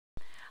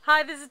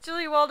Hi, this is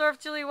Julie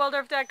Waldorf,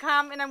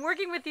 juliewaldorf.com, and I'm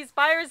working with these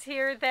buyers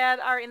here that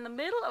are in the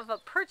middle of a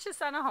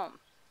purchase on a home.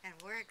 And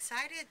we're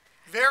excited.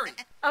 Very.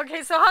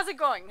 Okay, so how's it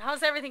going?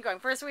 How's everything going?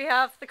 First, we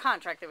have the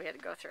contract that we had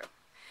to go through.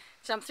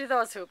 Jump through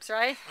those hoops,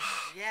 right?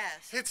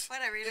 Yes. What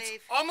a relief.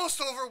 It's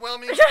almost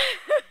overwhelming,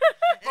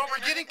 but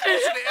we're getting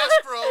closer to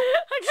escrow,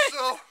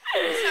 so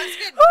it's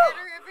getting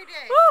better every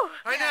day.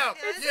 I know.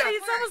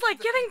 It's almost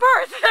like giving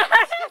birth.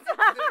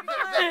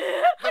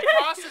 The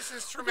process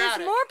is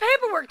traumatic. There's more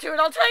paperwork to it,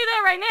 I'll tell you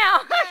that right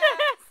now.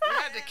 We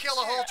had to kill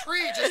a whole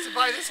tree just to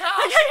buy this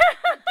house.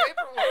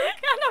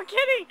 Paperwork. No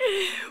kidding.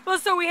 Well,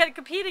 so we had to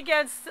compete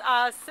against,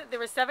 there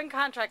were 7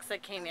 contracts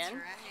that came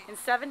in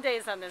 7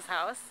 days on this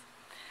house.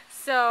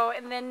 So,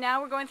 and then now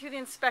we're going through the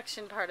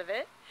inspection part of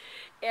it.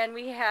 And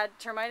we had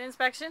termite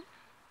inspection,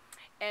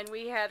 and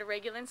we had a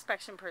regular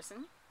inspection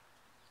person.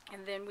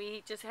 And then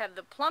we just had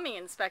the plumbing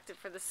inspected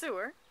for the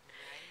sewer.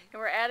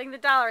 And we're adding the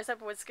dollars up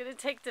what's going to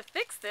take to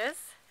fix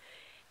this.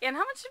 And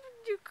how much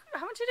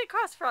did it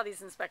cost for all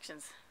these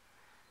inspections?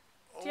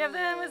 Do you have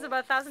them? Was it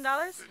about $1,000?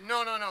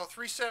 No.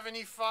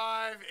 $375,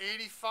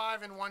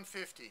 $85, and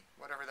 $150,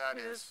 whatever that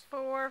is.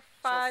 4,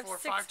 5, so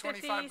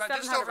 650, $525,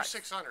 just over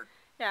 $600.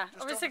 Yeah,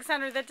 over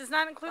 600. That does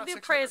not include the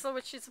appraisal,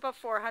 which is about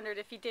 $400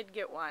 if you did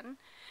get one.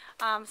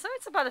 So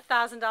it's about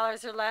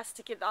 $1,000 or less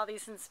to get all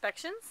these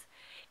inspections.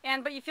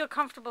 But you feel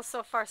comfortable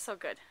so far, so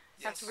good.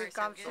 Yes, after we've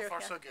gone through. So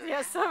far, so good.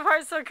 Yeah, so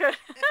far, so good.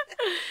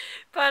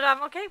 But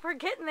okay, we're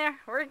getting there.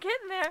 We're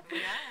getting there. Yeah.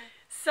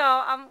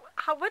 So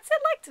what's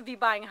it like to be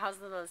buying a house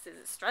in those? Is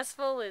it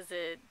stressful? Is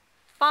it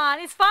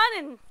fun? It's fun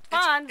and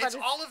fun, it's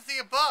all of the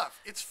above.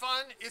 It's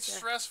fun. It's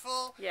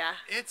stressful. Yeah.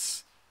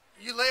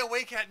 You lay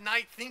awake at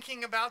night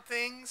thinking about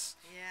things.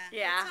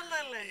 Yeah. It's a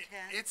little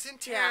intense. It's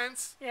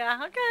intense.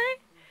 Yeah.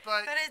 Okay.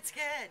 But it's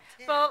good.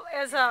 Too. Well,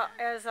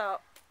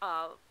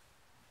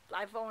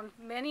 I've owned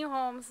many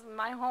homes.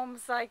 My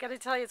homes, I got to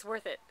tell you, it's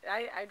worth it.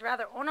 I'd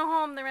rather own a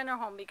home than rent a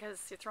home because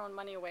you're throwing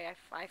money away.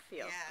 I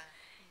feel. Yeah.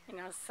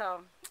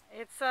 So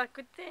it's a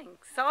good thing.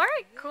 So all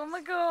right, cool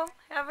Magoo.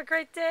 Have a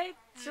great day.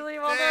 Julie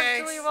Waldorf,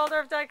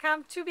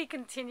 juliewaldorf.com. To be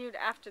continued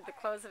after the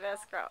close of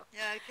escrow.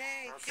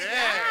 Okay. Okay.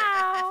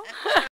 Ciao.